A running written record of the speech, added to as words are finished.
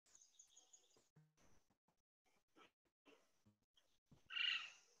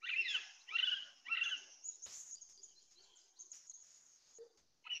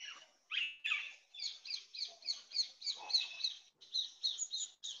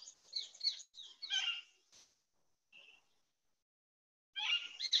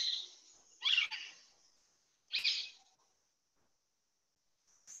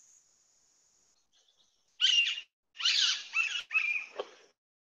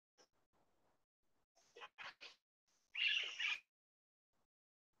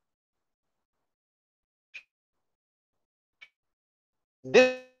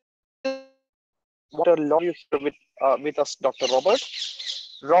This water law you here with us, Dr. Robert.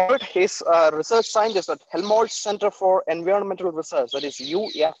 Robert is a research scientist at Helmholtz Center for Environmental Research, that is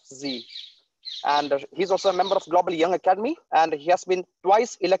UFZ. And he's also a member of Global Young Academy, and he has been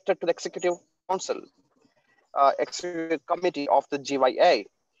twice elected to the Executive Council, Executive Committee of the GYA.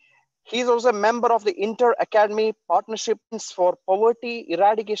 He is also a member of the Inter-Academy Partnerships for Poverty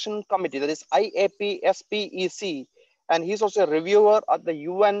Eradication Committee, that is IAPSPEC. And he's also a reviewer at the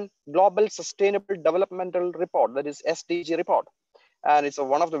UN Global Sustainable Developmental Report, that is SDG report. And it's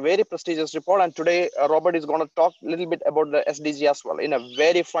one of the very prestigious report. And today, Robert is going to talk a little bit about the SDG as well in a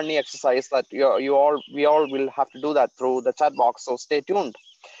very funny exercise that we all will have to do that through the chat box. So stay tuned.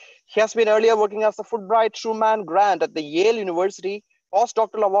 He has been earlier working as the Fulbright Truman Grant at the Yale University,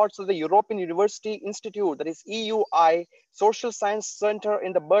 postdoctoral awards to the European University Institute, that is EUI, Social Science Center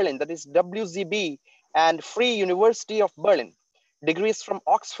in the Berlin, that is WZB, and Free University of Berlin. Degrees from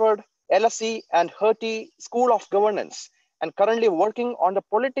Oxford, LSE, and Hertie School of Governance, and currently working on the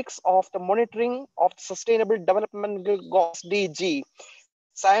politics of the monitoring of Sustainable Development Goals, SDG,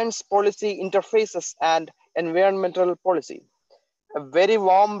 science policy interfaces, and environmental policy. A very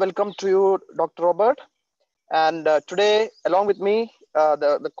warm welcome to you, Dr. Robert. And today, along with me,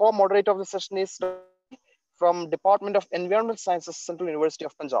 the co-moderator of the session is from Department of Environmental Sciences, Central University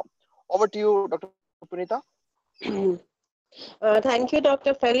of Punjab. Over to you, Dr. Punita. Thank you,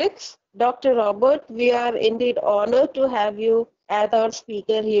 Dr. Felix. Dr. Robert, we are indeed honored to have you as our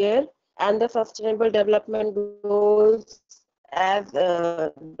speaker here, and the Sustainable Development Goals, as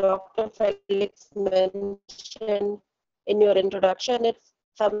Dr. Felix mentioned in your introduction, it's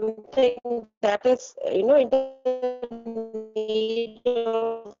something that is, in the need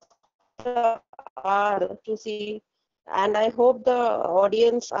of the hour to see, and I hope the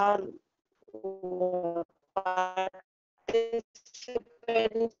audience are participants,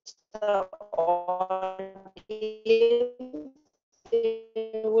 the audience,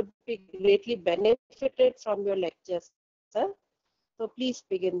 they would be greatly benefited from your lectures, sir. So please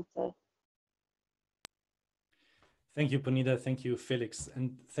begin, sir. Thank you, Punita. Thank you, Felix.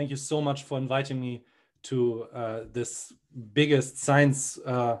 And thank you so much for inviting me to this biggest science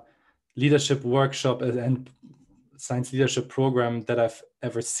leadership workshop and science leadership program that I've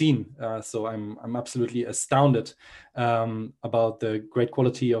ever seen. So I'm absolutely astounded about the great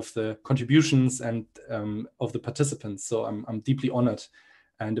quality of the contributions and of the participants. So I'm deeply honored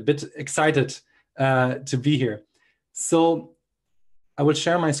and a bit excited to be here. So I will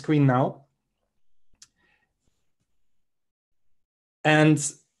share my screen now. And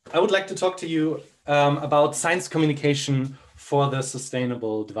I would like to talk to you about science communication for the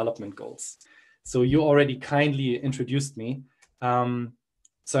Sustainable Development Goals. So you already kindly introduced me.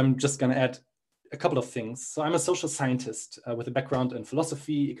 So I'm just going to add a couple of things. So I'm a social scientist with a background in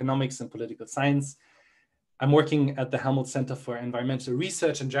philosophy, economics, and political science. I'm working at the Helmholtz Center for Environmental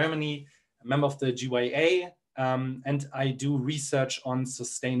Research in Germany, a member of the GYA, and I do research on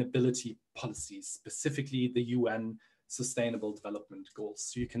sustainability policies, specifically the UN Sustainable Development Goals.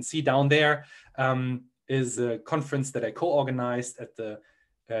 So you can see down there is a conference that I co-organized at the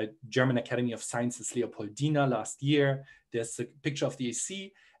German Academy of Sciences Leopoldina last year. There's a picture of the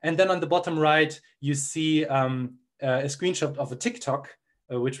AC. And then on the bottom right, you see a screenshot of a TikTok,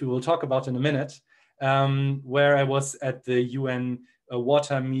 which we will talk about in a minute, where I was at the UN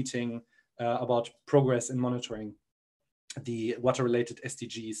water meeting about progress in monitoring the water-related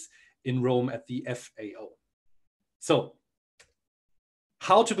SDGs in Rome at the FAO. So,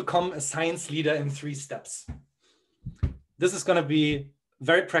 how to become a science leader in 3 steps. This is going to be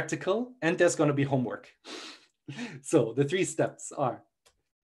very practical, and there's going to be homework. So the 3 steps are: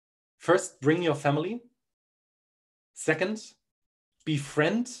 first, bring your family. Second,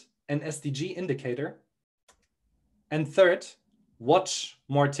 befriend an SDG indicator. And third, watch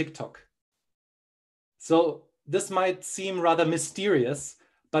more TikTok. So this might seem rather mysterious,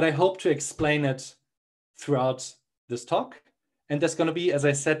 but I hope to explain it throughout this talk. And there's going to be, as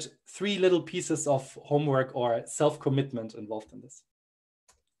I said, 3 little pieces of homework or self-commitment involved in this.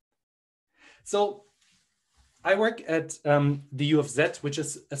 So I work at the U of Z, which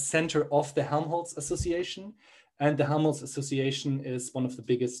is a center of the Helmholtz Association. And the Helmholtz Association is one of the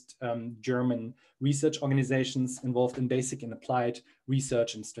biggest German research organizations involved in basic and applied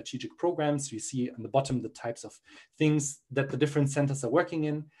research and strategic programs. You see on the bottom the types of things that the different centers are working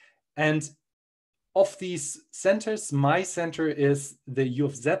in. And of these centers, my center is the U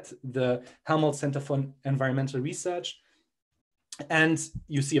of Z, the Helmholtz Center for Environmental Research. And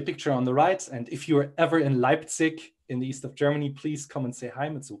you see a picture on the right. And if you're ever in Leipzig in the east of Germany, please come and say hi.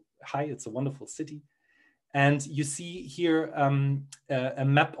 It's a wonderful city. And you see here a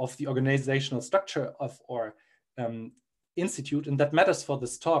map of the organizational structure of our institute. And that matters for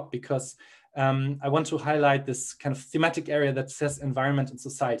this talk because I want to highlight this kind of thematic area that says environment and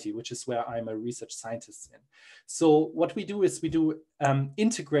society, which is where I'm a research scientist in. So what we do is we do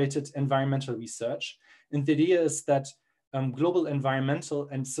integrated environmental research. And the idea is that global environmental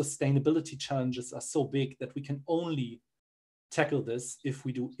and sustainability challenges are so big that we can only tackle this if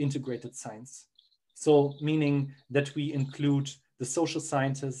we do integrated science. So meaning that we include the social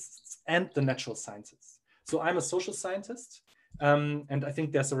scientists and the natural scientists. So I'm a social scientist, and I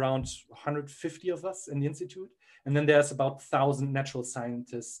think there's around 150 of us in the institute. And then there's about 1,000 natural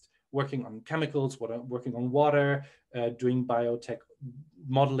scientists working on chemicals, working on water, doing biotech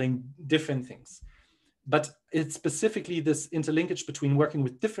modeling, different things. But it's specifically this interlinkage between working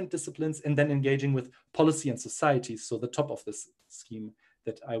with different disciplines and then engaging with policy and society. So the top of this scheme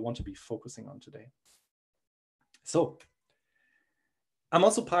that I want to be focusing on today. So I'm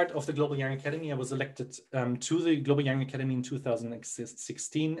also part of the Global Young Academy. I was elected to the Global Young Academy in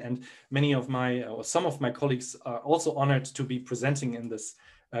 2016, and many of my, or some of my colleagues are also honored to be presenting in this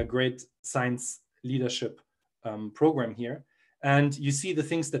great science leadership program here. And you see the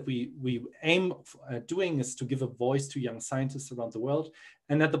things that we aim at doing is to give a voice to young scientists around the world.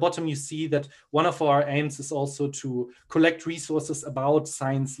 And at the bottom, you see that one of our aims is also to collect resources about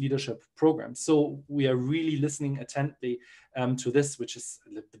science leadership programs. So we are really listening attentively to this, which is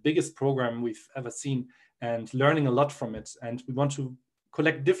the biggest program we've ever seen, and learning a lot from it. And we want to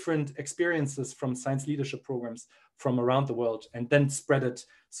collect different experiences from science leadership programs from around the world and then spread it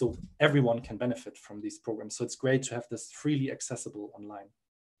so everyone can benefit from these programs. So it's great to have this freely accessible online.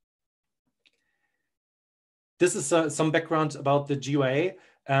 This is some background about the GYA.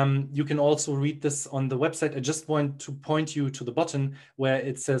 You can also read this on the website. I just want to point you to the button where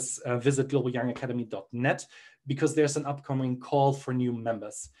it says visit globalyoungacademy.net, because there's an upcoming call for new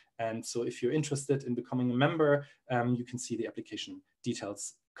members. And so if you're interested in becoming a member, you can see the application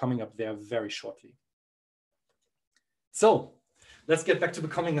details coming up there very shortly. So let's get back to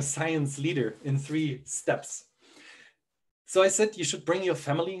becoming a science leader in 3 steps. So I said you should bring your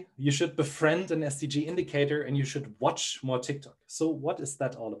family, you should befriend an SDG indicator, and you should watch more TikTok. So what is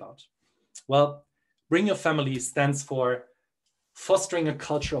that all about? Well, bring your family stands for fostering a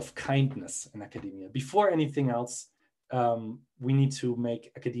culture of kindness in academia. Before anything else, we need to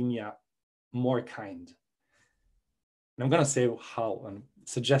make academia more kind. And I'm going to say how and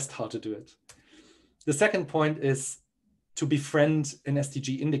suggest how to do it. The second point is to befriend an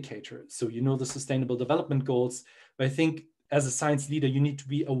SDG indicator. So you know the Sustainable Development Goals, but I think as a science leader, you need to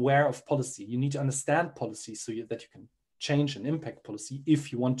be aware of policy. You need to understand policy so that you can change and impact policy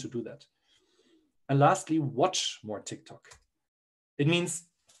if you want to do that. And lastly, watch more TikTok. It means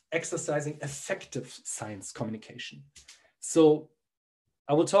exercising effective science communication. So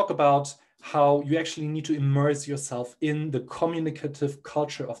I will talk about how you actually need to immerse yourself in the communicative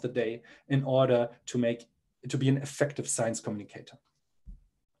culture of the day in order to be an effective science communicator.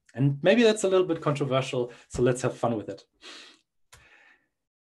 And maybe that's a little bit controversial, so let's have fun with it.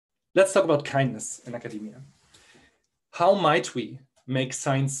 Let's talk about kindness in academia. How might we make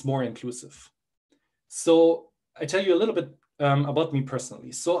science more inclusive? So I tell you a little bit about me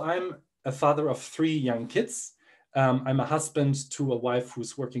personally. So I'm a father of 3 young kids. I'm a husband to a wife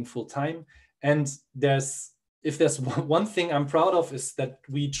who's working full time. And if there's one thing I'm proud of is that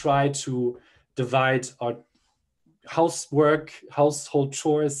we try to divide our housework, household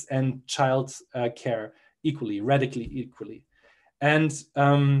chores, and child care equally, radically equally. And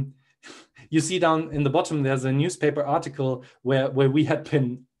you see down in the bottom, there's a newspaper article where we had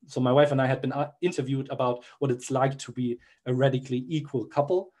been, so my wife and I had been interviewed about what it's like to be a radically equal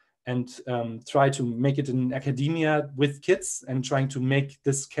couple, and try to make it in academia with kids and trying to make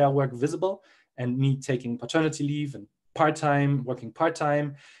this care work visible, and me taking paternity leave and working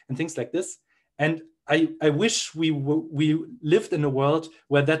part-time and things like this. And I wish we lived in a world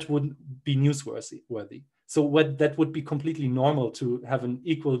where that would be newsworthy. So that would be completely normal to have an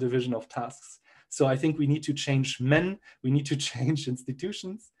equal division of tasks. So I think we need to change men, we need to change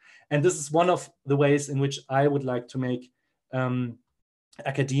institutions. And this is one of the ways in which I would like to make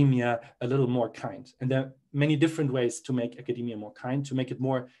academia a little more kind. And there are many different ways to make academia more kind, to make it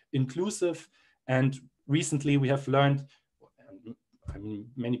more inclusive. And recently we have learned, I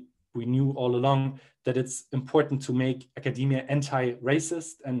mean, we knew all along that it's important to make academia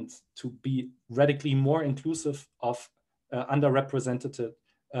anti-racist and to be radically more inclusive of underrepresented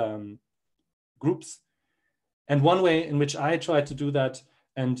groups. And one way in which I try to do that,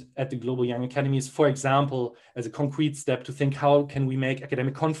 and at the Global Young Academy, is, for example, as a concrete step, to think how can we make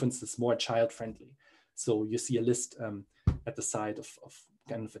academic conferences more child-friendly. So you see a list at the side of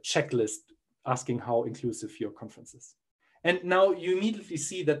kind of a checklist asking how inclusive your conference is. And now you immediately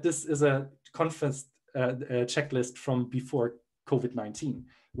see that this is a conference checklist from before COVID-19,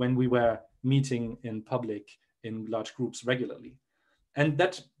 when we were meeting in public in large groups regularly. And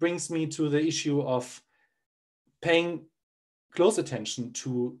that brings me to the issue of paying close attention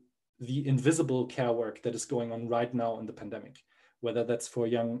to the invisible care work that is going on right now in the pandemic, whether that's for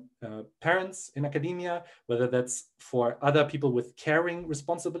young parents in academia, whether that's for other people with caring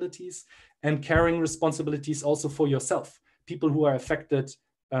responsibilities, and caring responsibilities also for yourself, people who are affected,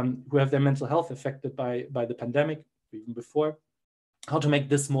 who have their mental health affected by the pandemic, even before, how to make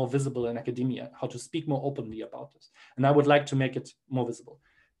this more visible in academia, how to speak more openly about this. And I would like to make it more visible.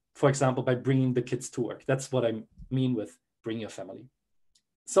 For example, by bringing the kids to work. That's what I mean with bring your family.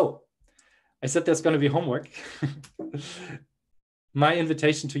 So I said there's going to be homework. My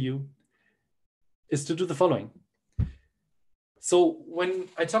invitation to you is to do the following. So when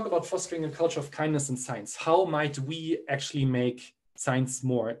I talk about fostering a culture of kindness in science, how might we actually make science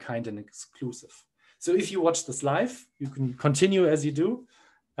more kind and exclusive? So if you watch this live, you can continue as you do.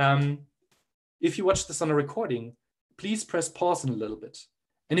 If you watch this on a recording, please press pause in a little bit.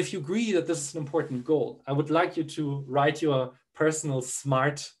 And if you agree that this is an important goal, I would like you to write your personal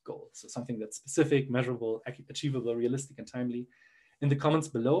SMART goal. So something that's specific, measurable, achievable, realistic, and timely in the comments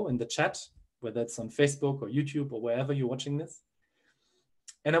below in the chat, whether it's on Facebook or YouTube or wherever you're watching this.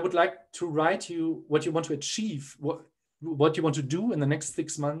 And I would like to write you what you want to achieve, what you want to do in the next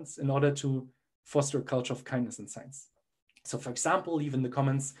 6 months in order to foster a culture of kindness in science. So for example, leave in the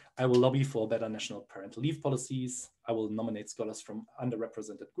comments, I will lobby for better national parental leave policies. I will nominate scholars from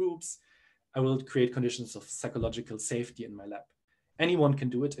underrepresented groups. I will create conditions of psychological safety in my lab. Anyone can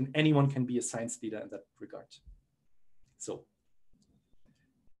do it, and anyone can be a science leader in that regard. So,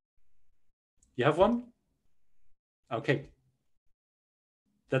 you have one? Okay.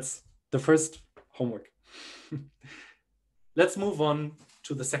 That's the first homework. Let's move on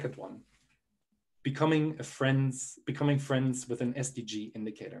to the second one. Becoming friends with an SDG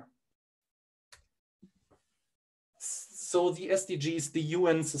indicator. So the SDGs, the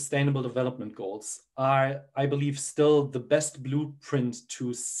UN Sustainable Development Goals, are, I believe, still the best blueprint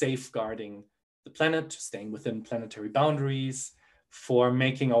to safeguarding the planet, staying within planetary boundaries, for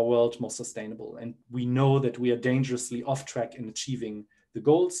making our world more sustainable. And we know that we are dangerously off track in achieving the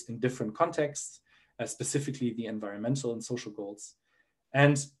goals in different contexts, specifically the environmental and social goals.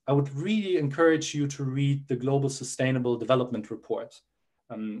 And I would really encourage you to read the Global Sustainable Development Report.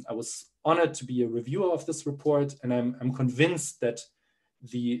 I was honored to be a reviewer of this report, and I'm convinced that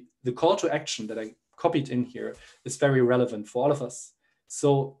the call to action that I copied in here is very relevant for all of us.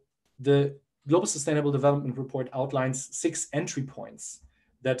 So the Global Sustainable Development Report outlines 6 entry points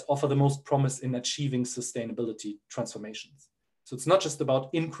that offer the most promise in achieving sustainability transformations. So it's not just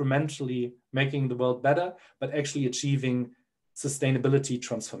about incrementally making the world better, but actually achieving sustainability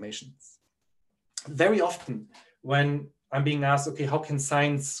transformations. Very often when I'm being asked, okay, how can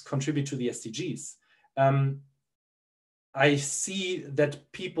science contribute to the SDGs? I see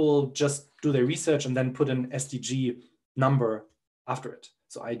that people just do their research and then put an SDG number after it.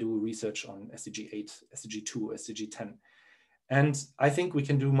 So I do research on SDG 8, SDG 2, SDG 10. And I think we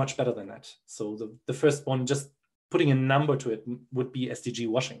can do much better than that. So the first one, just putting a number to it, would be SDG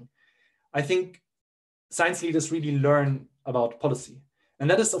washing. I think science leaders really learn about policy. And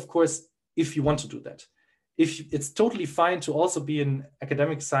that is, of course, if you want to do that. If it's totally fine to also be an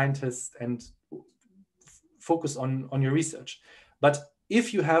academic scientist and focus on your research. But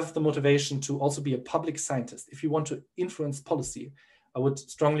if you have the motivation to also be a public scientist, if you want to influence policy, I would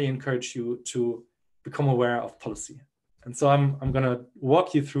strongly encourage you to become aware of policy. And so I'm going to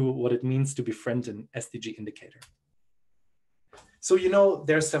walk you through what it means to befriend an SDG indicator. So you know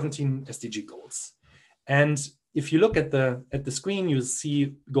there are 17 SDG goals. And if you look at the screen, you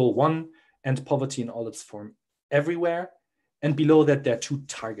see goal 1, end poverty in all its form everywhere. And below that, there are 2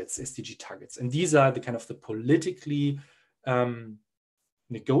 targets, SDG targets. And these are the kind of the politically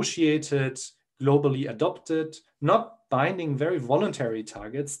negotiated, globally adopted, not binding, very voluntary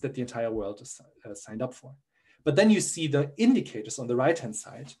targets that the entire world is signed up for. But then you see the indicators on the right-hand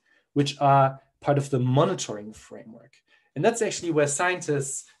side, which are part of the monitoring framework. And that's actually where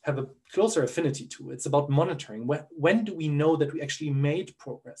scientists have a closer affinity to. It's about monitoring. When do we know that we actually made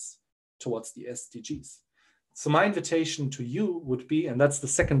progress towards the SDGs? So my invitation to you would be, and that's the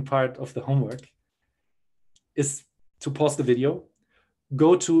second part of the homework, is to pause the video,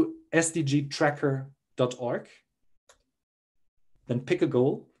 go to sdgtracker.org, then pick a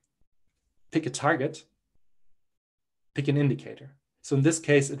goal, pick a target, pick an indicator. So in this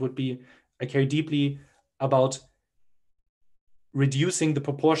case, it would be I care deeply about reducing the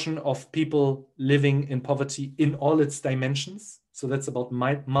proportion of people living in poverty in all its dimensions. So that's about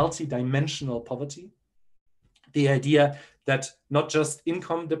multi-dimensional poverty. The idea that not just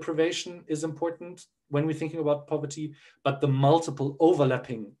income deprivation is important when we're thinking about poverty, but the multiple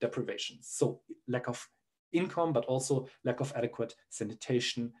overlapping deprivations. So lack of income, but also lack of adequate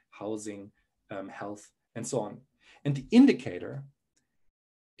sanitation, housing, health, and so on. And the indicator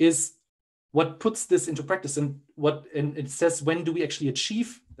is what puts this into practice, and it says, when do we actually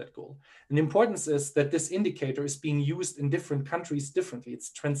achieve that goal? And the importance is that this indicator is being used in different countries differently.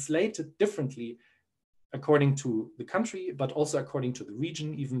 It's translated differently according to the country, but also according to the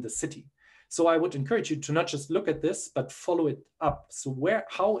region, even the city. So I would encourage you to not just look at this, but follow it up. So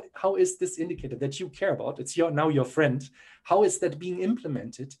how is this indicator that you care about? It's now your friend. How is that being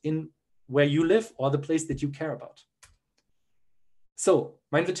implemented in where you live or the place that you care about? So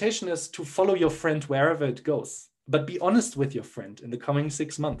my invitation is to follow your friend wherever it goes, but be honest with your friend in the coming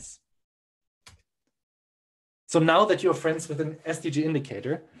 6 months. So now that you're friends with an SDG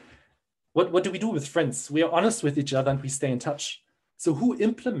indicator, what do we do with friends? We are honest with each other and we stay in touch. So who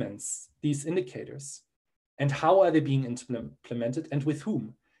implements these indicators and how are they being implemented and with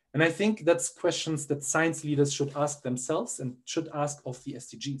whom? And I think that's questions that science leaders should ask themselves and should ask of the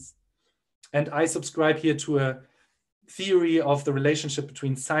SDGs. And I subscribe here to a theory of the relationship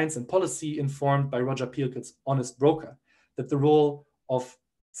between science and policy informed by Roger Pielke's Honest Broker, that the role of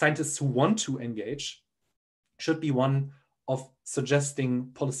scientists who want to engage should be one of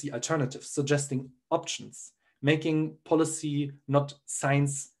suggesting policy alternatives, suggesting options, making policy not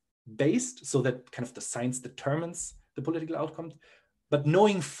science-based, so that kind of the science determines the political outcome, but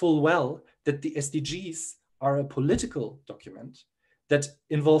knowing full well that the SDGs are a political document that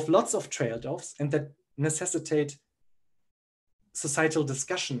involve lots of trade-offs and that necessitate societal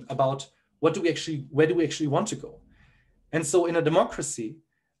discussion about where do we actually want to go. And so in a democracy,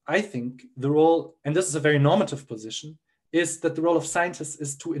 I think the role, and this is a very normative position, is that the role of scientists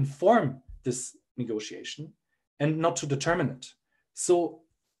is to inform this negotiation and not to determine it. So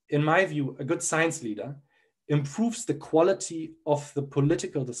in my view, a good science leader improves the quality of the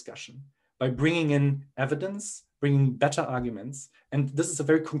political discussion by bringing in evidence, bringing better arguments, and this is a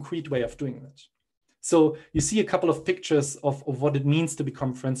very concrete way of doing it. So you see a couple of pictures of what it means to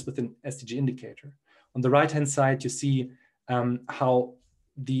become friends with an SDG indicator. On the right-hand side, you see how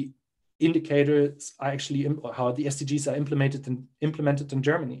the indicators are actually, how the SDGs are implemented in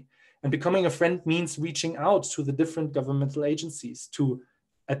Germany. And becoming a friend means reaching out to the different governmental agencies,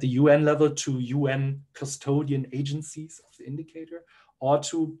 at the UN level, to UN custodian agencies of the indicator, or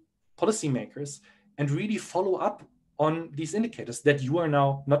to policymakers, and really follow up on these indicators that you are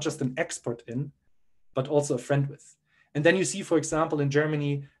now not just an expert in, but also a friend with. And then you see, for example, in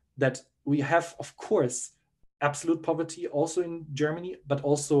Germany, that we have, of course, absolute poverty also in Germany, but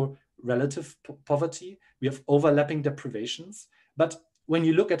also relative poverty. We have overlapping deprivations. But when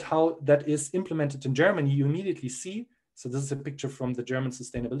you look at how that is implemented in Germany, you immediately see, so this is a picture from the German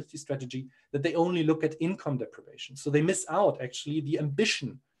sustainability strategy, that they only look at income deprivation. So they miss out actually the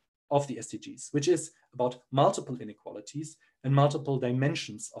ambition of the SDGs, which is about multiple inequalities and multiple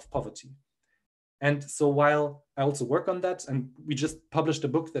dimensions of poverty. And so while I also work on that, and we just published a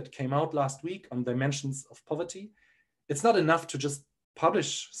book that came out last week on dimensions of poverty, it's not enough to just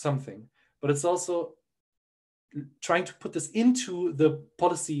publish something, but it's also trying to put this into the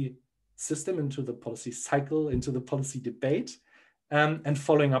policy system, into the policy cycle, into the policy debate, and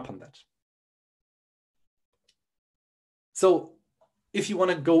following up on that. So if you want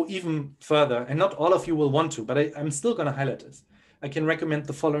to go even further, and not all of you will want to, but I'm still going to highlight this, I can recommend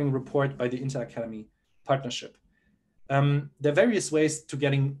the following report by the Inter-Academy Partnership. There are various ways to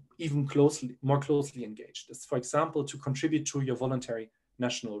getting even more closely engaged. It's, for example, to contribute to your voluntary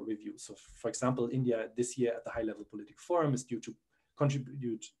national review. So, for example, India this year at the High Level Political Forum is due to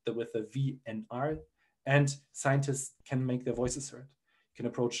contribute with a VNR, and scientists can make their voices heard. You can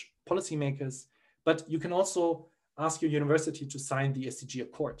approach policymakers, but you can also ask your university to sign the SDG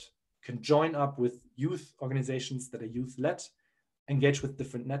Accord. You can join up with youth organizations that are youth-led, engage with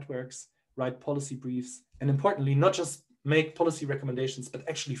different networks, write policy briefs, and importantly, not just make policy recommendations, but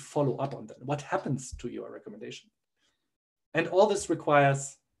actually follow up on them. What happens to your recommendation? And all this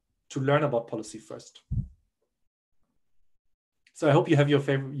requires to learn about policy first. So I hope you have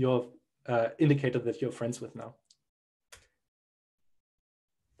your indicator that you're friends with now.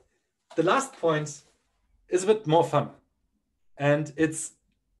 The last point is a bit more fun, and it's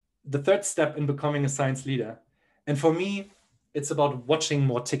the third step in becoming a science leader. And for me, it's about watching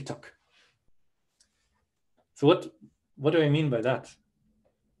more TikTok. So what do I mean by that?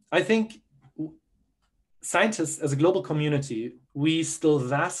 I think scientists as a global community, we still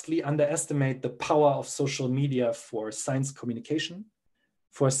vastly underestimate the power of social media for science communication,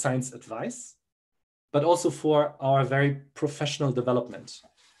 for science advice, but also for our very professional development.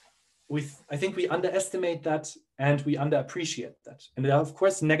 I think we underestimate that and we underappreciate that. And there are, of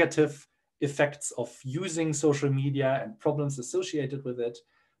course, negative effects of using social media and problems associated with it,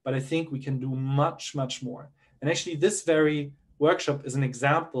 but I think we can do much, much more. And actually, this very workshop is an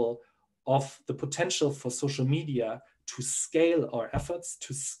example of the potential for social media to scale our efforts,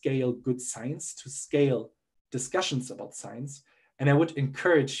 to scale good science, to scale discussions about science. And I would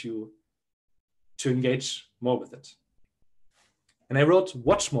encourage you to engage more with it. And I wrote,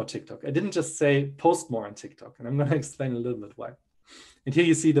 watch more TikTok. I didn't just say post more on TikTok. And I'm going to explain a little bit why. And here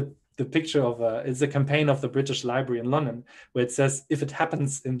you see the picture of it's a campaign of the British Library in London, where it says, if it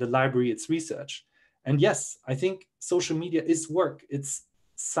happens in the library, it's research. And yes, I think social media is work. It's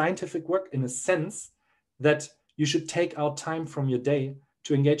scientific work in a sense that you should take out time from your day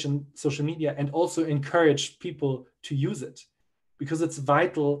to engage in social media and also encourage people to use it, because it's a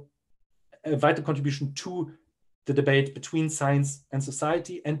vital contribution to the debate between science and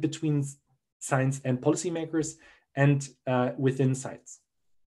society and between science and policymakers and within science.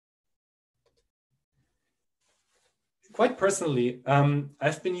 Quite personally,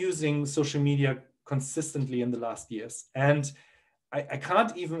 I've been using social media consistently in the last years, and I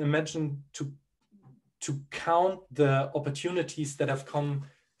can't even imagine to count the opportunities that have come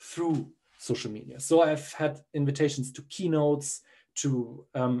through social media. So I've had invitations to keynotes, to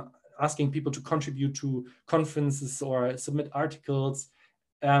asking people to contribute to conferences or submit articles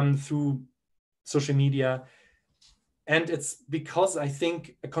through social media. And it's because I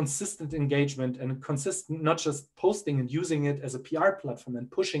think a consistent engagement and a consistent, not just posting and using it as a PR platform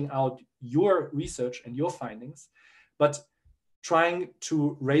and pushing out your research and your findings, but trying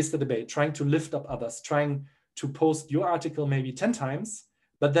to raise the debate, trying to lift up others, trying to post your article maybe 10 times,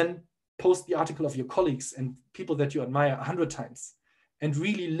 but then post the article of your colleagues and people that you admire 100 times, and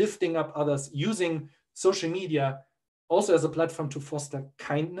really lifting up others, using social media also as a platform to foster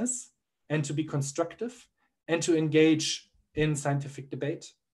kindness and to be constructive and to engage in scientific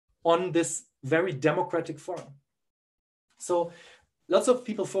debate on this very democratic forum. So lots of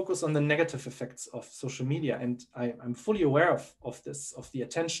people focus on the negative effects of social media, and I'm fully aware of this, of the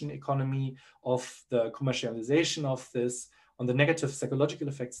attention economy, of the commercialization of this, on the negative psychological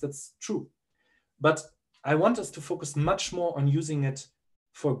effects. That's true. But I want us to focus much more on using it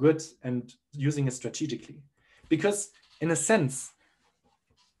for good and using it strategically. Because in a sense,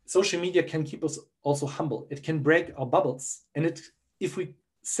 social media can keep us also humble. It can break our bubbles. And if we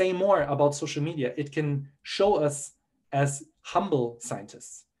say more about social media, it can show us as humble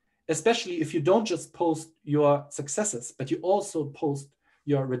scientists, especially if you don't just post your successes, but you also post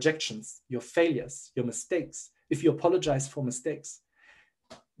your rejections, your failures, your mistakes, if you apologize for mistakes.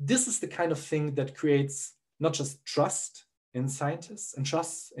 This is the kind of thing that creates not just trust in scientists and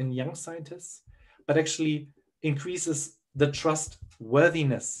trust in young scientists, but actually increases the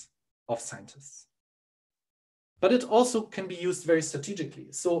trustworthiness of scientists. But it also can be used very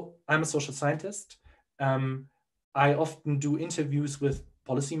strategically. So I'm a social scientist. I often do interviews with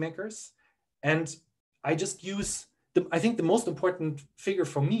policymakers, and I just use I think the most important figure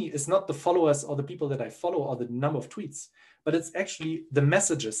for me is not the followers or the people that I follow or the number of tweets, but it's actually the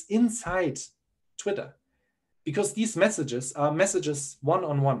messages inside Twitter. Because these messages are messages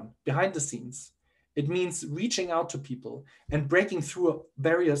one-on-one, behind the scenes. It means reaching out to people and breaking through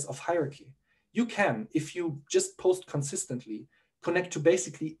barriers of hierarchy. You can, if you just post consistently, connect to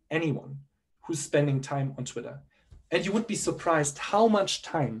basically anyone who's spending time on Twitter. And you would be surprised how much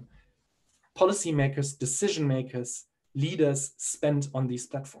time policymakers, decision makers, leaders spend on these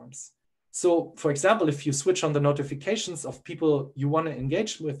platforms. So, for example, if you switch on the notifications of people you want to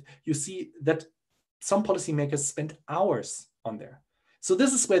engage with, you see that some policymakers spend hours on there. So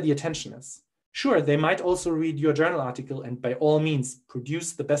this is where the attention is. Sure, they might also read your journal article and by all means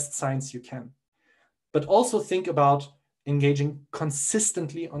produce the best science you can. But also think about engaging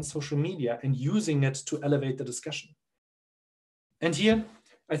consistently on social media and using it to elevate the discussion. And here,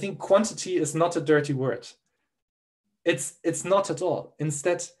 I think quantity is not a dirty word. It's not at all.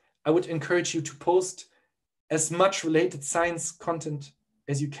 Instead, I would encourage you to post as much related science content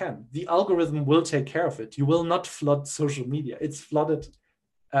as you can. The algorithm will take care of it. You will not flood social media. It's flooded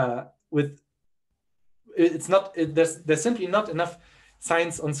with, there's simply not enough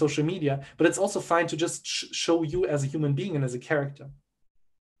science on social media, but it's also fine to just show you as a human being and as a character.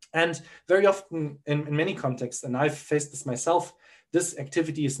 And very often in many contexts, and I've faced this myself, this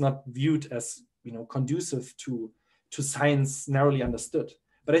activity is not viewed as conducive to science narrowly understood.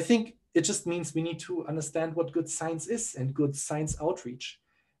 But I think it just means we need to understand what good science is and good science outreach.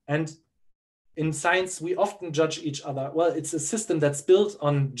 And in science, we often judge each other. Well, it's a system that's built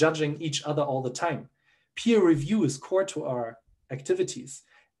on judging each other all the time. Peer review is core to our activities.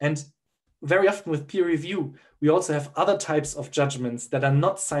 And very often with peer review, we also have other types of judgments that are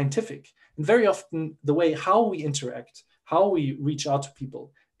not scientific. And very often the way how we interact, how we reach out to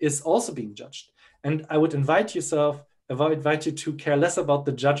people is also being judged. And I would invite you to care less about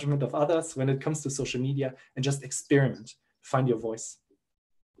the judgment of others when it comes to social media and just experiment, find your voice.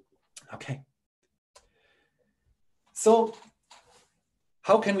 Okay. So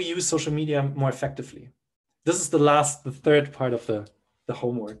how can we use social media more effectively? This is the third part of the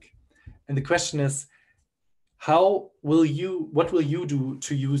homework. And the question is, what will you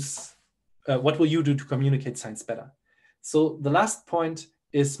do to communicate science better? So the last point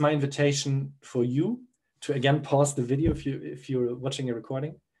is my invitation for you to again pause the video if you're watching a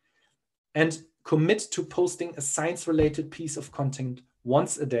recording and commit to posting a science-related piece of content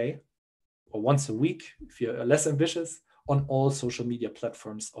once a day or once a week, if you're less ambitious, on all social media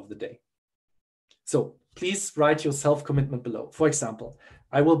platforms of the day. So please write your self-commitment below. For example,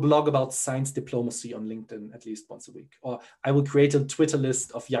 I will blog about science diplomacy on LinkedIn at least once a week, or I will create a Twitter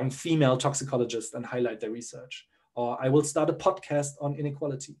list of young female toxicologists and highlight their research, or I will start a podcast on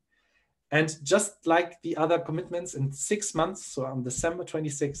inequality. And just like the other commitments, in 6 months, so on December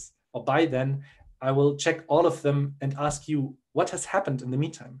 26th, or by then, I will check all of them and ask you what has happened in the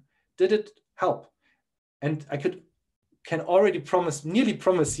meantime. Did it help? And I can already nearly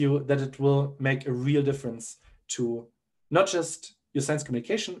promise you that it will make a real difference to not just your science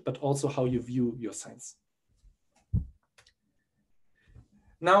communication, but also how you view your science.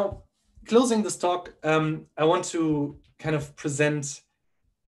 Now, closing this talk, I want to kind of present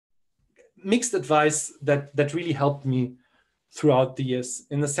mixed advice that really helped me throughout the years,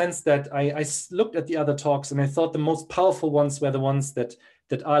 in the sense that I looked at the other talks and I thought the most powerful ones were the ones that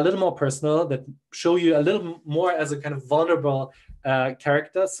are a little more personal, that show you a little more as a kind of vulnerable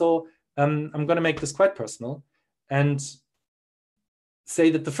character. So I'm going to make this quite personal and say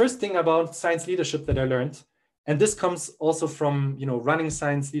that the first thing about science leadership that I learned, and this comes also from running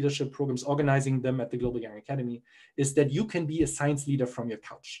science leadership programs, organizing them at the Global Young Academy, is that you can be a science leader from your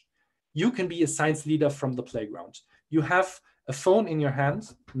couch. You can be a science leader from the playground. You have a phone in your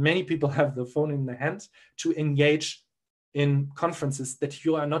hand. Many people have the phone in their hand to engage in conferences that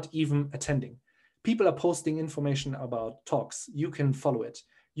you are not even attending. People are posting information about talks. You can follow it.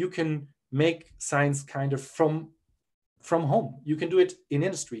 You can make science kind of from home. You can do it in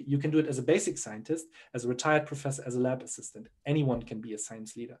industry. You can do it as a basic scientist, as a retired professor, as a lab assistant. Anyone can be a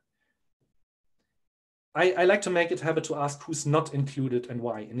science leader. I like to make it a habit to ask who's not included and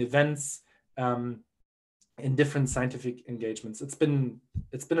why in events, in different scientific engagements. It's been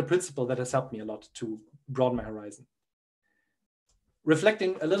a principle that has helped me a lot to broaden my horizon.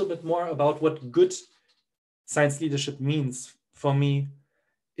 Reflecting a little bit more about what good science leadership means for me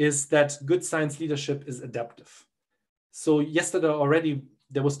is that good science leadership is adaptive. So yesterday already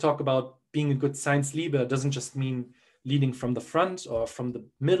there was talk about being a good science leader doesn't just mean leading from the front or from the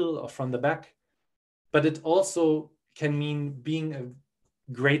middle or from the back, but it also can mean being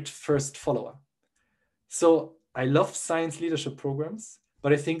a great first follower. So I love science leadership programs,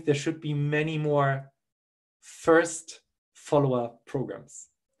 but I think there should be many more first follower programs.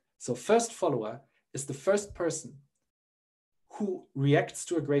 So first follower is the first person who reacts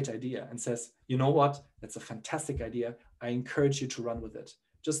to a great idea and says, you know what, that's a fantastic idea. I encourage you to run with it.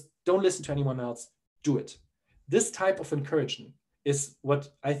 Just don't listen to anyone else, do it. This type of encouragement is what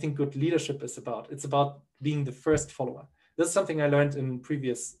I think good leadership is about. It's about being the first follower. This is something I learned in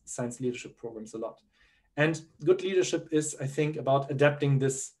previous science leadership programs a lot. And good leadership is, I think, about adapting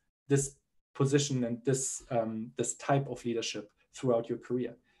this position and this type of leadership throughout your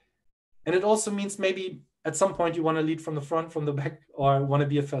career. And it also means maybe at some point you want to lead from the front, from the back, or want to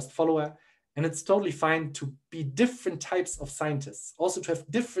be a first follower. And it's totally fine to be different types of scientists, also to have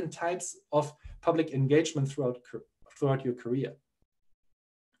different types of public engagement throughout your career.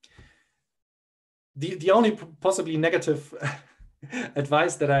 The only possibly negative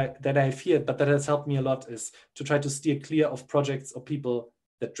advice that I've heard, but that has helped me a lot, is to try to steer clear of projects or people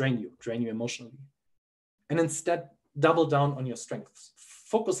that drain you emotionally. And instead, double down on your strengths.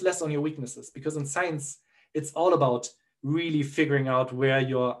 Focus less on your weaknesses, because in science, it's all about really figuring out where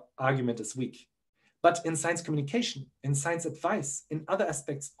your argument is weak. But in science communication, in science advice, in other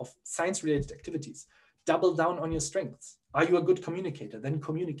aspects of science-related activities, double down on your strengths. Are you a good communicator? Then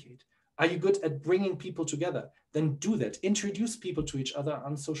communicate. Are you good at bringing people together? Then do that. Introduce people to each other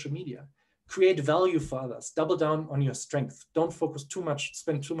on social media. Create value for others. Double down on your strength. Don't focus too much,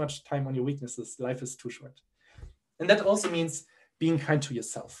 spend too much time on your weaknesses. Life is too short. And that also means being kind to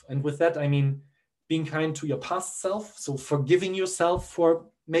yourself. And with that, I mean being kind to your past self. So forgiving yourself for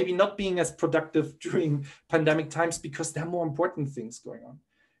maybe not being as productive during pandemic times because there are more important things going on.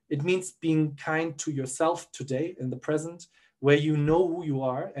 It means being kind to yourself today in the present, where you know who you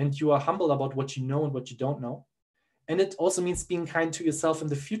are and you are humble about what you know and what you don't know. And it also means being kind to yourself in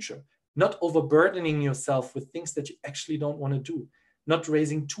the future, not overburdening yourself with things that you actually don't want to do, not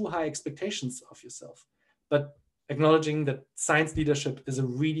raising too high expectations of yourself, but acknowledging that science leadership is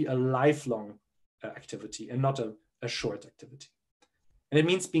really a lifelong activity and not a short activity. And it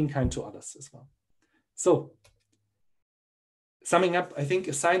means being kind to others as well. So summing up, I think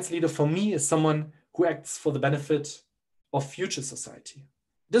a science leader for me is someone who acts for the benefit of future society.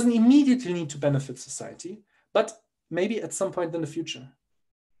 It doesn't immediately need to benefit society, but maybe at some point in the future.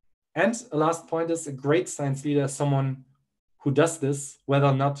 And a last point is a great science leader, someone who does this, whether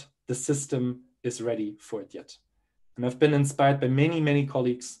or not the system is ready for it yet. And I've been inspired by many, many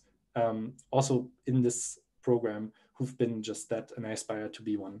colleagues also in this program who've been just that, and I aspire to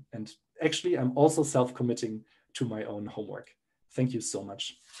be one. And actually, I'm also self-committing to my own homework. Thank you so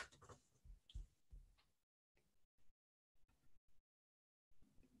much.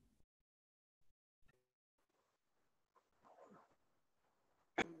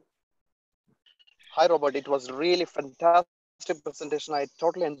 Hi, Robert. It was really fantastic presentation. I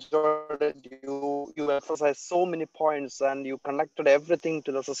totally enjoyed it. You emphasized so many points and you connected everything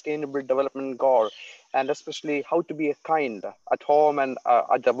to the sustainable development goal, and especially how to be a kind at home and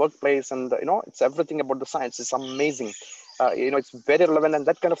at the workplace. And it's everything about the science. It's amazing. It's very relevant, and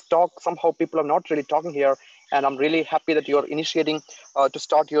that kind of talk somehow people are not really talking here. And I'm really happy that you're initiating to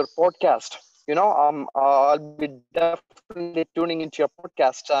start your podcast. I'll be definitely tuning into your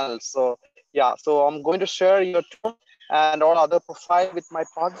podcast channel. So yeah, so I'm going to share your tour and all other profile with my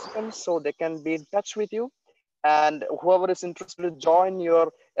participants so they can be in touch with you. And whoever is interested to join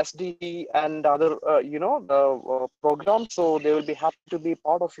your SDG and other, the program, so they will be happy to be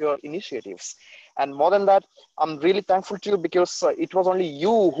part of your initiatives. And more than that, I'm really thankful to you because it was only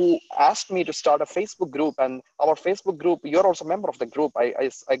you who asked me to start a Facebook group. And our Facebook group, you're also a member of the group, I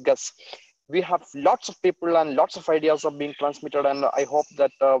guess. We have lots of people and lots of ideas are being transmitted, and I hope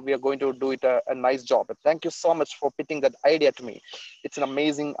that we are going to do it a nice job. Thank you so much for pitching that idea to me. It's an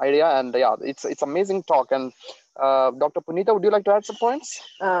amazing idea, and yeah, it's amazing talk. And Dr. Punita, would you like to add some points?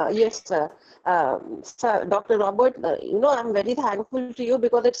 Yes, sir. Sir, Dr. Robert, I'm very thankful to you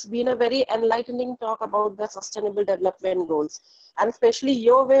because it's been a very enlightening talk about the Sustainable Development Goals, and especially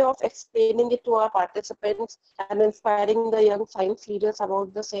your way of explaining it to our participants and inspiring the young science leaders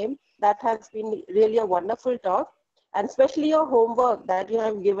about the same. That has been really a wonderful talk, and especially your homework that you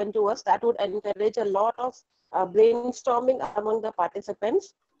have given to us, that would encourage a lot of brainstorming among the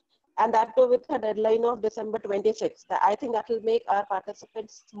participants, and that too with a deadline of December 26th. I think that will make our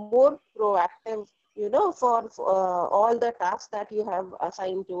participants more proactive, for all the tasks that you have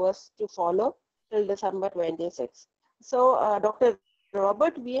assigned to us to follow till December 26th. So, Dr.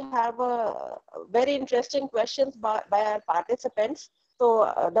 Robert, we have very interesting questions by our participants. So,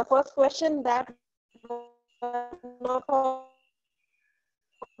 the first question that one of our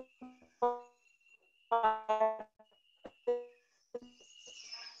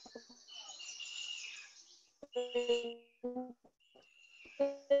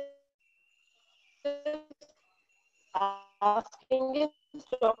asking is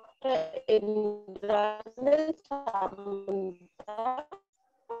Dr. Indranil Samanta.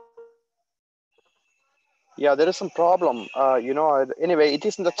 Yeah, there is some problem. Anyway, it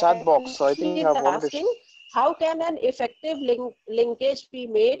is in the chat box, so I think He I've is already. asking, how can an effective linkage be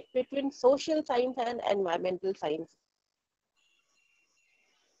made between social science and environmental science?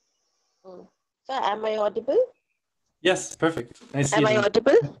 Sir, am I audible? Yes, perfect. I see Am I it.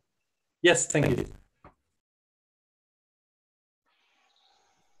 audible? Yes, thank you.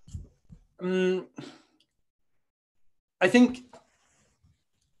 I think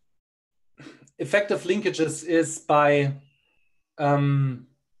effective linkages is by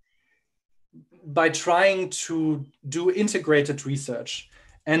trying to do integrated research.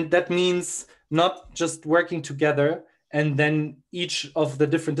 And that means not just working together and then each of the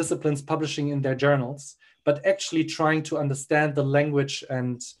different disciplines publishing in their journals, but actually trying to understand the language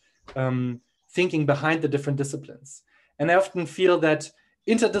and thinking behind the different disciplines. And I often feel that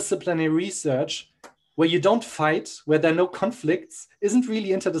interdisciplinary research, where you don't fight, where there are no conflicts, isn't really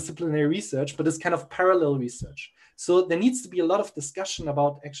interdisciplinary research, but it's kind of parallel research. So there needs to be a lot of discussion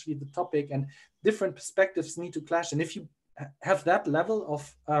about actually the topic, and different perspectives need to clash. And if you have that level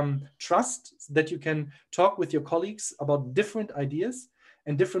of trust that you can talk with your colleagues about different ideas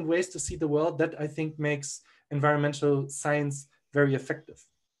and different ways to see the world, that I think makes environmental science very effective.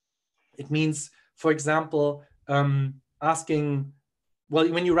 It means, for example, asking, well,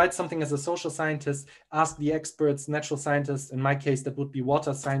 when you write something as a social scientist, ask the experts, natural scientists, in my case, that would be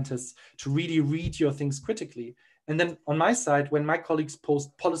water scientists, to really read your things critically. And then on my side, when my colleagues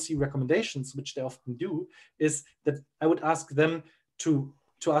post policy recommendations, which they often do, is that I would ask them to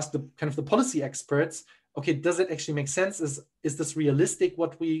ask the kind of the policy experts, okay, does it actually make sense? Is this realistic,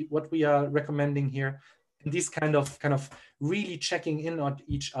 what we are recommending here? And these kind of really checking in on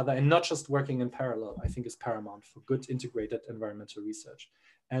each other and not just working in parallel, I think is paramount for good integrated environmental research.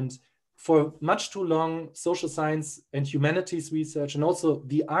 And for much too long, social science and humanities research and also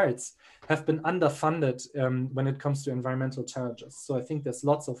the arts have been underfunded when it comes to environmental challenges. So I think there's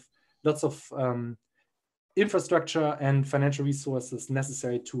lots of infrastructure and financial resources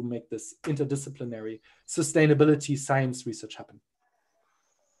necessary to make this interdisciplinary sustainability science research happen.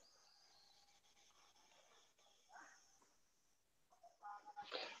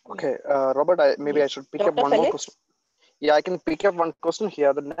 Okay, Robert, maybe I should pick up Dr. one more Felix? question. Yeah, I can pick up one question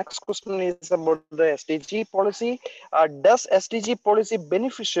here. The next question is about the SDG policy. Does SDG policy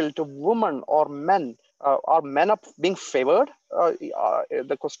beneficial to women or men? Are men up being favored?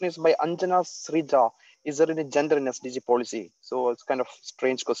 The question is by Anjana Srija. Is there any gender in SDG policy? So it's kind of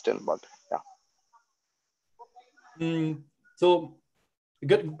strange question, but yeah. So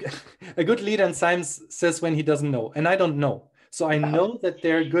a good leader in science says when he doesn't know, and I don't know. So I know that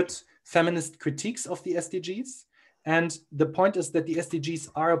there are good feminist critiques of the SDGs. And the point is that the SDGs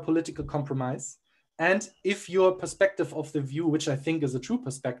are a political compromise. And if your perspective of the view, which I think is a true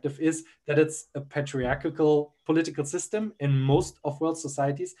perspective, is that it's a patriarchal political system in most of world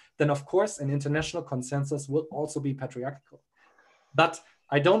societies, then of course an international consensus will also be patriarchal. But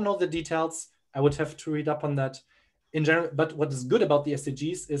I don't know the details. I would have to read up on that. In general, but what is good about the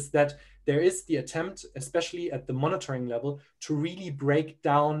SDGs is that there is the attempt, especially at the monitoring level, to really break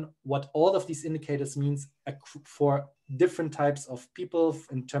down what all of these indicators means for different types of people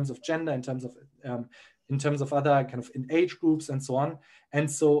in terms of gender, in terms of other kind of in age groups and so on.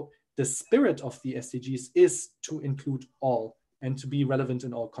 And so the spirit of the SDGs is to include all and to be relevant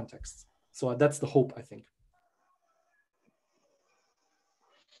in all contexts. So that's the hope, I think.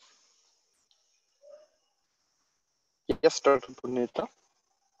 Yes, Dr. Punita.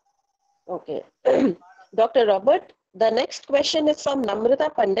 Okay. Dr. Robert, the next question is from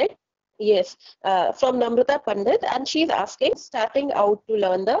Namrata Pandit. Yes, from Namrata Pandit, and she's asking, starting out to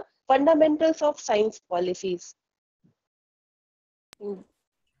learn the fundamentals of science policies.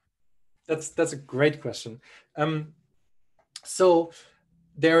 That's a great question. So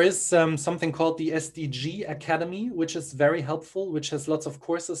there is something called the SDG Academy, which is very helpful, which has lots of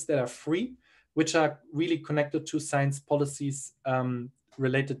courses that are free, which are really connected to science policies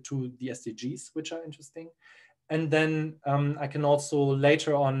related to the SDGs, which are interesting. And then I can also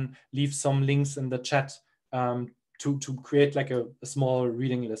later on leave some links in the chat to create like a small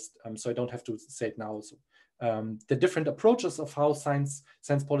reading list, so I don't have to say it now. So the different approaches of how science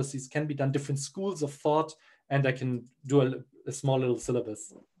policies can be done, different schools of thought, and I can do a small little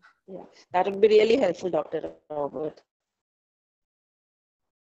syllabus. Yeah, that would be really helpful, Dr. Robert.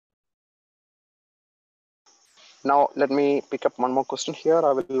 Now, let me pick up one more question here.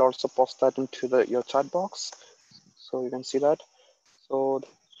 I will also post that into your chat box, so you can see that. So,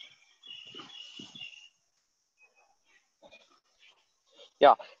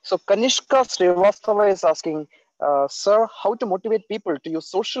 yeah. So Kanishka Srivastava is asking, sir, how to motivate people to use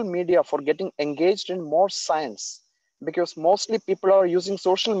social media for getting engaged in more science? Because mostly people are using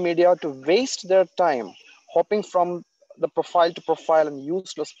social media to waste their time, hopping from the profile to profile and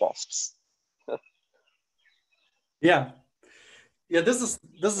useless posts. Yeah, this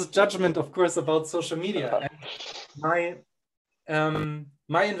is judgment, of course, about social media. And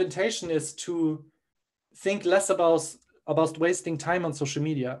my invitation is to think less about wasting time on social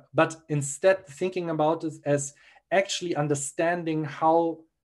media, but instead thinking about it as actually understanding how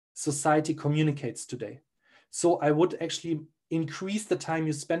society communicates today. So I would actually increase the time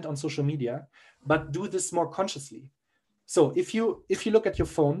you spend on social media, but do this more consciously. So if you look at your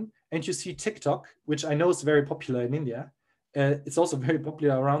phone and you see TikTok, which I know is very popular in India, it's also very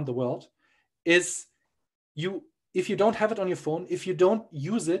popular around the world, if you don't have it on your phone, if you don't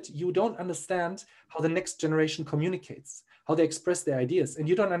use it, you don't understand how the next generation communicates, how they express their ideas, and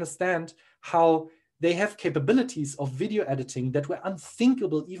you don't understand how they have capabilities of video editing that were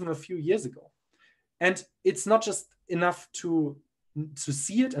unthinkable even a few years ago. And it's not just enough to to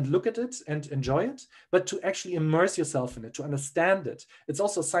see it and look at it and enjoy it, but to actually immerse yourself in it, to understand it. It's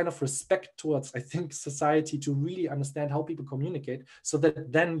also a sign of respect towards, I think, society, to really understand how people communicate, so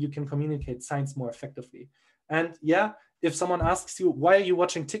that then you can communicate science more effectively. And yeah, if someone asks you, why are you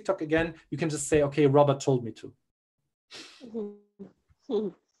watching TikTok again? You can just say, okay, Robert told me to.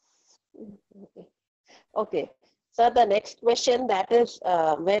 Okay. So the next question that is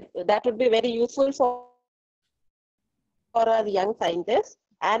that would be very useful for our young scientists.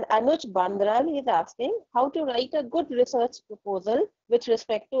 And Anuj Bandral is asking how to write a good research proposal with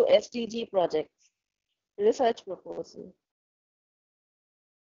respect to SDG projects. Research proposal.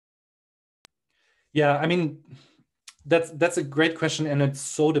 Yeah, I mean, that's a great question, and it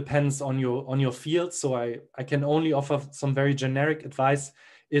so depends on your field. So I can only offer some very generic advice,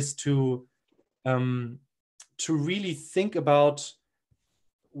 is to really think about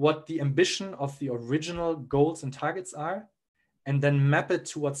what the ambition of the original goals and targets are, and then map it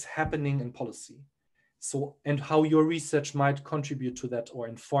to what's happening in policy. So, and how your research might contribute to that or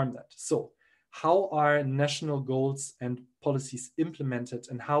inform that. So, how are national goals and policies implemented,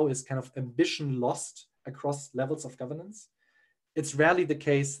 and how is kind of ambition lost across levels of governance? It's rarely the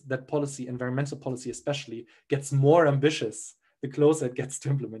case that policy, environmental policy especially, gets more ambitious the closer it gets to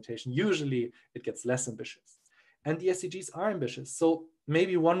implementation. Usually it gets less ambitious. And the SDGs are ambitious. So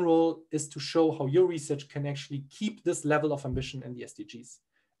maybe one role is to show how your research can actually keep this level of ambition in the SDGs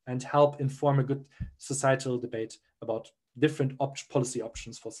and help inform a good societal debate about different policy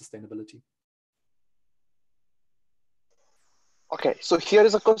options for sustainability. Okay, so here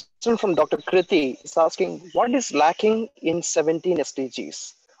is a question from Dr. Kriti. He's asking, what is lacking in 17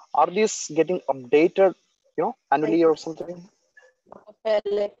 SDGs? Are these getting updated, annually or something?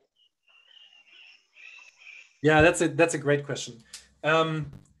 Yeah, that's a great question.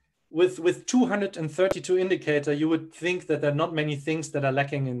 With 232 indicator, you would think that there are not many things that are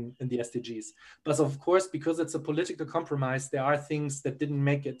lacking in the SDGs. But of course, because it's a political compromise, there are things that didn't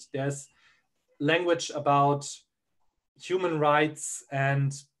make it. There's language about human rights,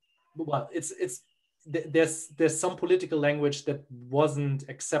 and well, there's some political language that wasn't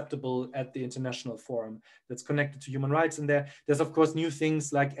acceptable at the international forum that's connected to human rights. And there's of course new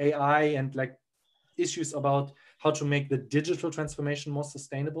things like AI and like issues about how to make the digital transformation more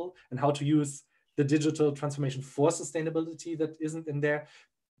sustainable and how to use the digital transformation for sustainability that isn't in there.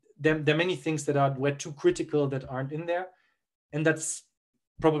 There are many things that were too critical that aren't in there, and that's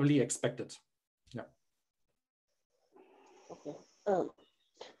probably expected. Yeah. Okay.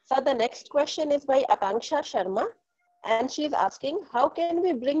 So the next question is by Akanksha Sharma, and she's asking, how can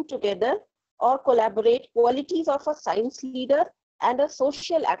we bring together or collaborate qualities of a science leader and a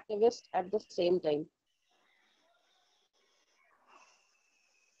social activist at the same time?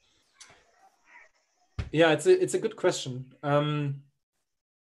 Yeah, it's a good question,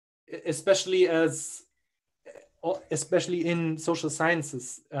 especially in social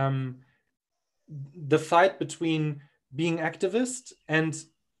sciences. The fight between being activist and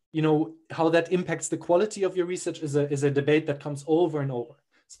how that impacts the quality of your research is a debate that comes over and over.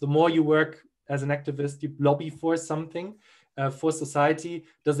 So the more you work as an activist, you lobby for something for society,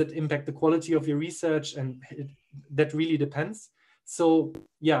 does it impact the quality of your research? And that really depends. So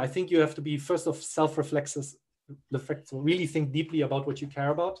yeah, I think you have to be first of self-reflexive, really think deeply about what you care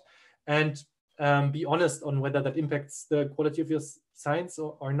about, and be honest on whether that impacts the quality of your science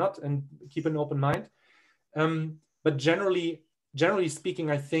or not, and keep an open mind. But generally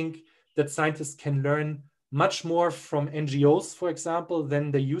speaking, I think that scientists can learn much more from NGOs, for example,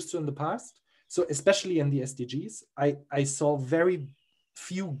 than they used to in the past. So especially in the SDGs, I saw very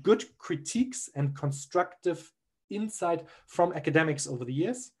few good critiques and constructive insight from academics over the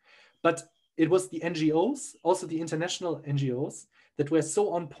years. But it was the NGOs, also the international NGOs, that were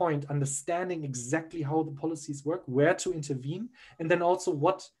so on point, understanding exactly how the policies work, where to intervene, and then also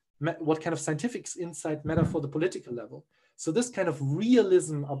what kind of scientific insight matter for the political level. So this kind of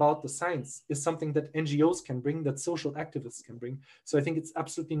realism about the science is something that NGOs can bring, that social activists can bring. So I think it's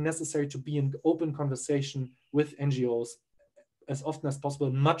absolutely necessary to be in open conversation with NGOs as often as possible,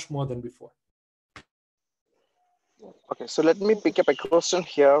 much more than before. Okay, so let me pick up a question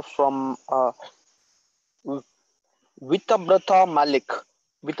here from Vitabrata Malik.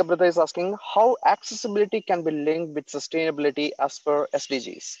 Vitabrata is asking how accessibility can be linked with sustainability as per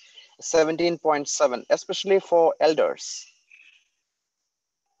SDGs 17.7, especially for elders.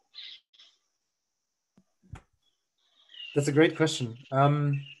 That's a great question.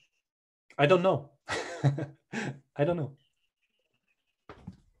 I don't know. I don't know.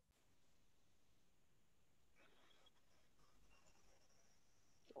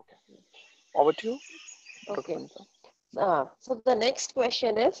 Okay. Over to you. Okay. So the next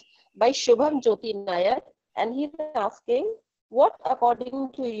question is by Shubham Jyoti Nayak, and he's asking, what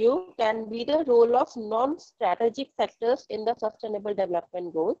according to you can be the role of non-strategic sectors in the Sustainable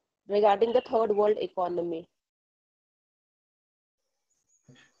Development Goals regarding the third world economy?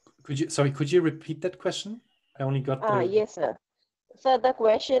 Could you repeat that question? I only got the... Yes, sir. So the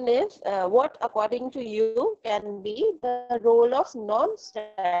question is, what according to you can be the role of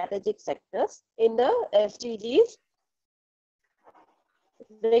non-strategic sectors in the SDGs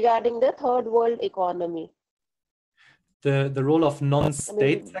regarding the third world economy? The role of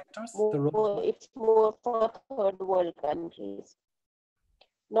non-state sectors? It's more for third world countries.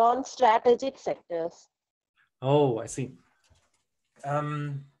 Non-strategic sectors. Oh, I see.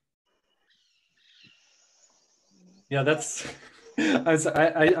 Yeah, that's...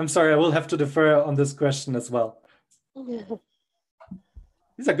 I'm sorry, I will have to defer on this question as well.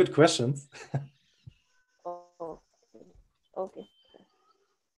 These are good questions. Okay.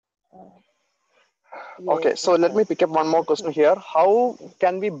 Okay, so let me pick up one more question here. How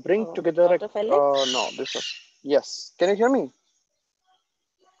can we bring together no, this is... Yes, can you hear me?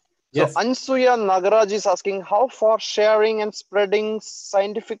 Yes. So Ansuya Nagaraj is asking, how far sharing and spreading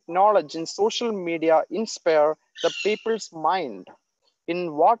scientific knowledge in social media inspire the people's mind?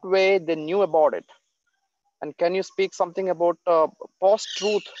 In what way they knew about it? And can you speak something about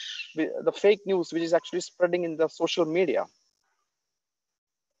post-truth, the fake news, which is actually spreading in the social media?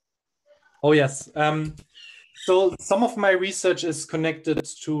 Oh, yes. So some of my research is connected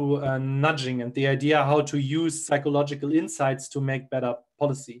to nudging and the idea how to use psychological insights to make better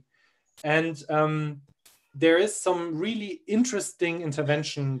policy. And there is some really interesting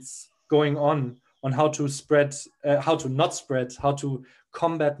interventions going on how to spread, how to not spread, how to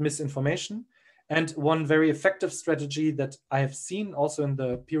combat misinformation. And one very effective strategy that I have seen also in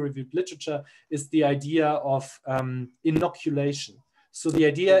the peer-reviewed literature is the idea of inoculation. So the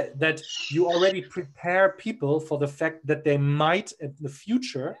idea that you already prepare people for the fact that they might in the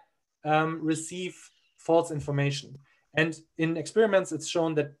future receive false information. And in experiments, it's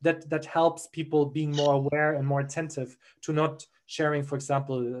shown that helps people being more aware and more attentive to not sharing, for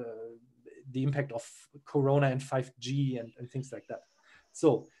example, the impact of Corona and 5G and things like that.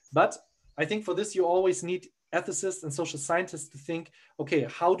 So, but I think for this, you always need ethicists and social scientists to think, okay,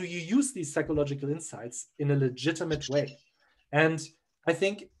 how do you use these psychological insights in a legitimate way? And I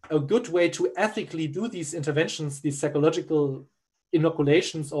think a good way to ethically do these interventions, these psychological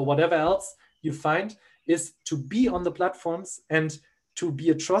inoculations or whatever else you find, is to be on the platforms and to be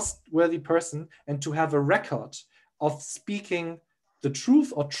a trustworthy person and to have a record of speaking the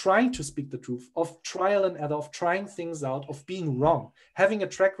truth or trying to speak the truth, of trial and error, of trying things out, of being wrong. Having a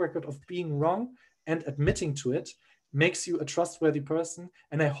track record of being wrong and admitting to it makes you a trustworthy person.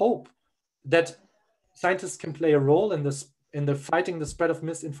 And I hope that scientists can play a role in this, in the fighting the spread of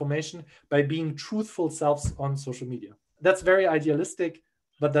misinformation by being truthful selves on social media. That's very idealistic,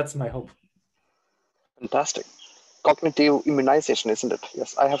 but that's my hope. Fantastic. Cognitive immunization, isn't it?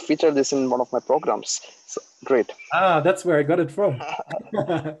 Yes, I have featured this in one of my programs. So, great. Ah, that's where I got it from.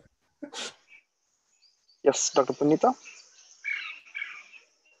 Yes, Dr. Punita?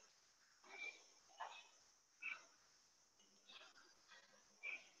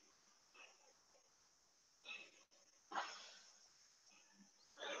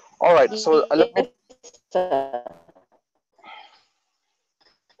 All right, so let me...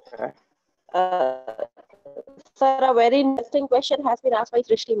 Okay. Sir, a very interesting question has been asked by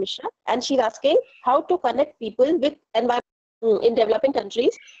Srishti Mishra, and she's asking how to connect people with environment in developing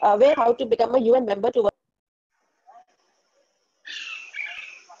countries, where how to become a UN member to work.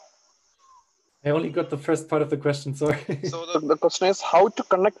 I only got the first part of the question, sorry. So the question is how to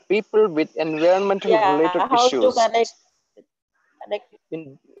connect people with environmental related how issues. To connect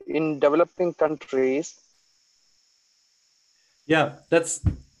in developing countries. Yeah, that's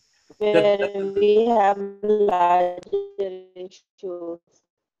where we have larger issues.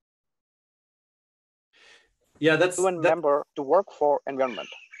 Yeah, that's UN member to work for environment.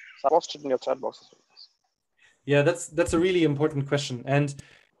 So I posted in your chat box. Yeah, that's a really important question. And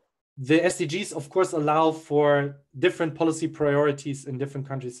the SDGs, of course, allow for different policy priorities in different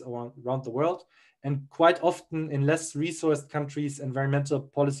countries around the world. And quite often in less resourced countries, environmental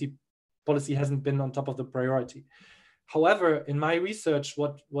policy hasn't been on top of the priority. However, in my research,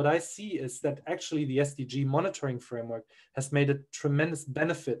 what I see is that actually the SDG monitoring framework has made a tremendous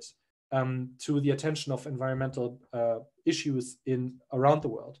benefit to the attention of environmental issues around the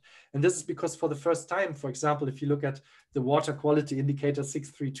world. And this is because for the first time, for example, if you look at the water quality indicator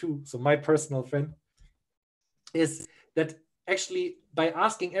 632, so my personal friend, is that actually by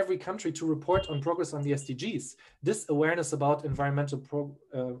asking every country to report on progress on the SDGs, this awareness about environmental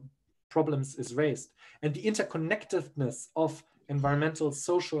problems is raised. And the interconnectedness of environmental,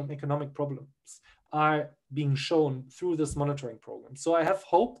 social, and economic problems are being shown through this monitoring program. So I have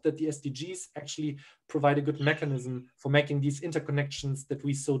hope that the SDGs actually provide a good mechanism for making these interconnections that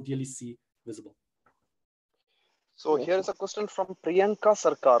we so dearly see visible. So here is a question from Priyanka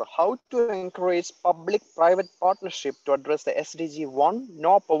Sarkar. How to encourage public-private partnership to address the SDG 1,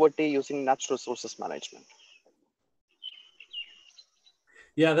 no poverty using natural resources management?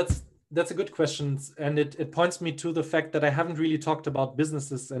 Yeah, that's a good question. And it points me to the fact that I haven't really talked about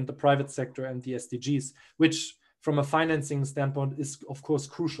businesses and the private sector and the SDGs, which from a financing standpoint is of course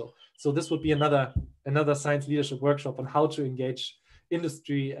crucial. So this would be another science leadership workshop on how to engage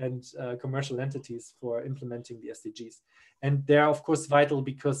industry and commercial entities for implementing the SDGs. And they're of course vital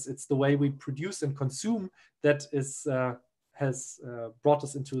because it's the way we produce and consume that has brought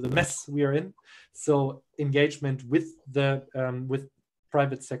us into the mess we are in. So engagement with the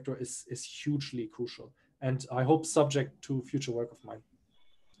private sector is hugely crucial, and I hope subject to future work of mine,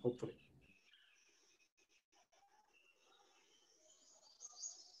 hopefully.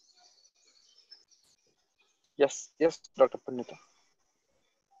 Yes, Dr. Punita.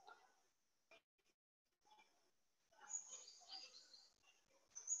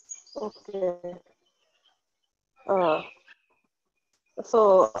 Okay.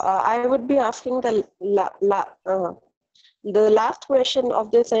 I would be asking the last question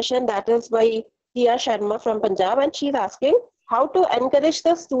of this session, that is by Tia Sharma from Punjab, and she's asking how to encourage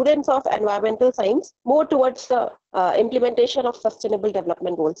the students of environmental science more towards the implementation of sustainable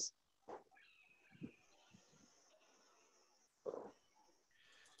development goals.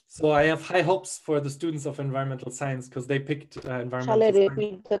 So I have high hopes for the students of environmental science because they picked environmental Shall I science.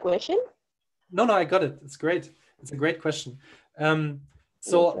 repeat the question? No, I got it. It's great. It's a great question.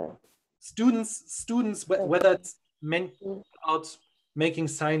 So students, whether it's meant about making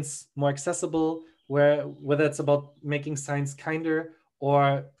science more accessible, whether it's about making science kinder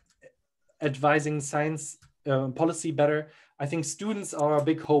or advising science policy better, I think students are a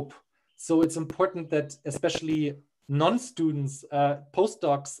big hope. So it's important that especially non-students,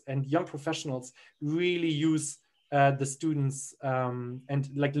 postdocs and young professionals really use the students and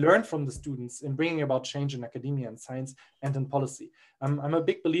like learn from the students in bringing about change in academia and science and in policy. I'm a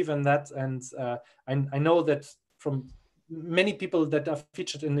big believer in that, and I know that from many people that are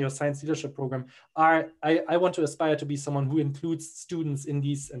featured in your science leadership program I want to aspire to be someone who includes students in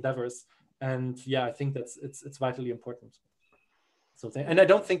these endeavors, and yeah, I think it's vitally important. So and I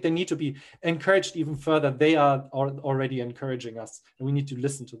don't think they need to be encouraged even further. They are already encouraging us, and we need to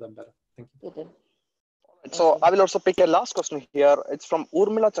listen to them better. Thank you. So I will also pick a last question here. It's from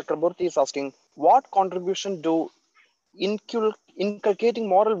Urmila Chakraborty is asking, what contribution do inculcating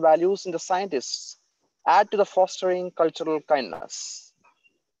moral values in the scientists add to the fostering cultural kindness?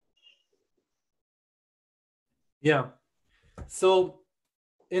 Yeah. So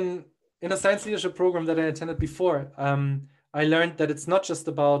in a science leadership program that I attended before, I learned that it's not just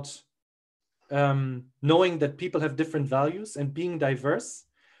about knowing that people have different values and being diverse,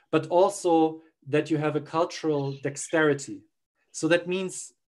 but also that you have a cultural dexterity. So that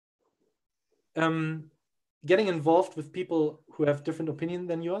means getting involved with people who have different opinion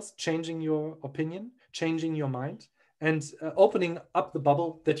than yours, changing your opinion, changing your mind, and opening up the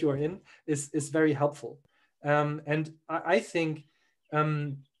bubble that you are in is very helpful. And I think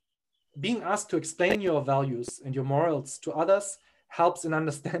being asked to explain your values and your morals to others helps in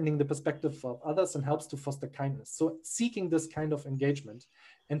understanding the perspective of others and helps to foster kindness. So seeking this kind of engagement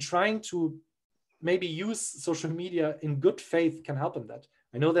and trying to maybe use social media in good faith can help in that.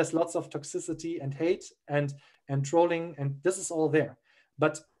 I know there's lots of toxicity and hate and trolling, and this is all there.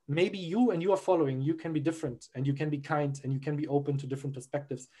 But maybe you and your following, you can be different and you can be kind and you can be open to different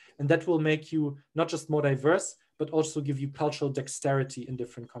perspectives. And that will make you not just more diverse, but also give you cultural dexterity in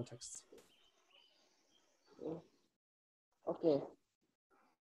different contexts. Okay.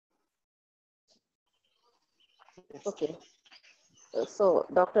 Okay. So,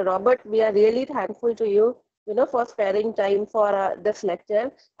 Dr. Robert, we are really thankful to you, for sparing time for this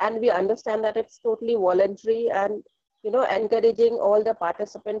lecture. And we understand that it's totally voluntary and, encouraging all the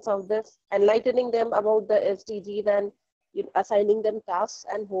participants of this, enlightening them about the SDGs and assigning them tasks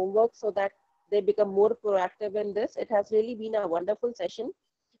and homework so that they become more proactive in this. It has really been a wonderful session.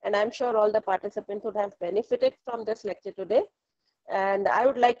 And I'm sure all the participants would have benefited from this lecture today. And I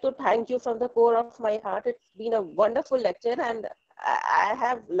would like to thank you from the core of my heart. It's been a wonderful lecture and I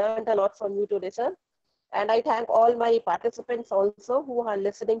have learned a lot from you today, sir. And I thank all my participants also who are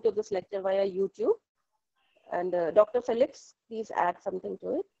listening to this lecture via YouTube. And Dr. Felix, please add something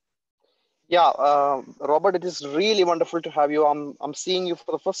to it. Yeah, Robert, it is really wonderful to have you. I'm seeing you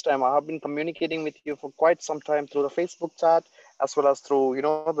for the first time. I have been communicating with you for quite some time through the Facebook chat, as well as through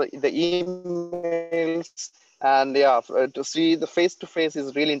the emails. And yeah, to see the face to face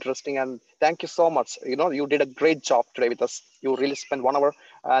is really interesting. And thank you so much. You did a great job today with us. You really spent 1 hour,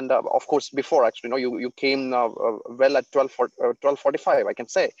 and of course before actually, you came well at 12:45, I can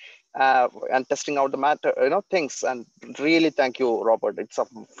say, and testing out the matter, things. And really thank you, Robert. It's a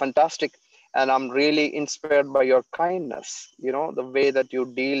fantastic, and I'm really inspired by your kindness, the way that you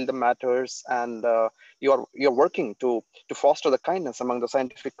deal the matters, and you're working to foster the kindness among the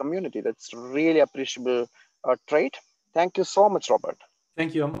scientific community. That's really appreciable trait. Thank you so much, Robert.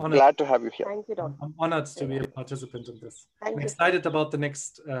 Thank you. I'm honored. Glad to have you here. Thank you, Dr. I'm honored to be a participant in this. Thank I'm you, excited about the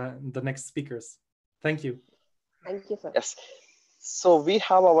next speakers. Thank you. Thank you, sir. Yes. So we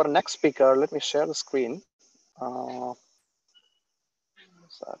have our next speaker. Let me share the screen. What's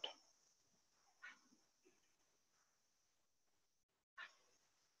that?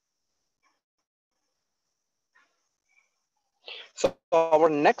 So our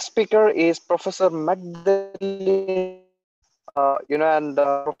next speaker is Professor Magdalena,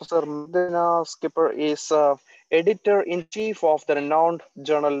 Professor Magdalena Skipper is editor-in-chief of the renowned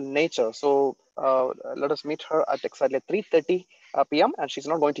journal Nature. So let us meet her at exactly 3:30 p.m. And she's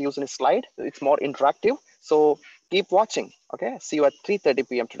not going to use any slide. It's more interactive. So keep watching. Okay. See you at 3:30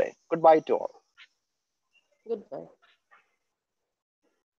 p.m. today. Goodbye to all. Goodbye.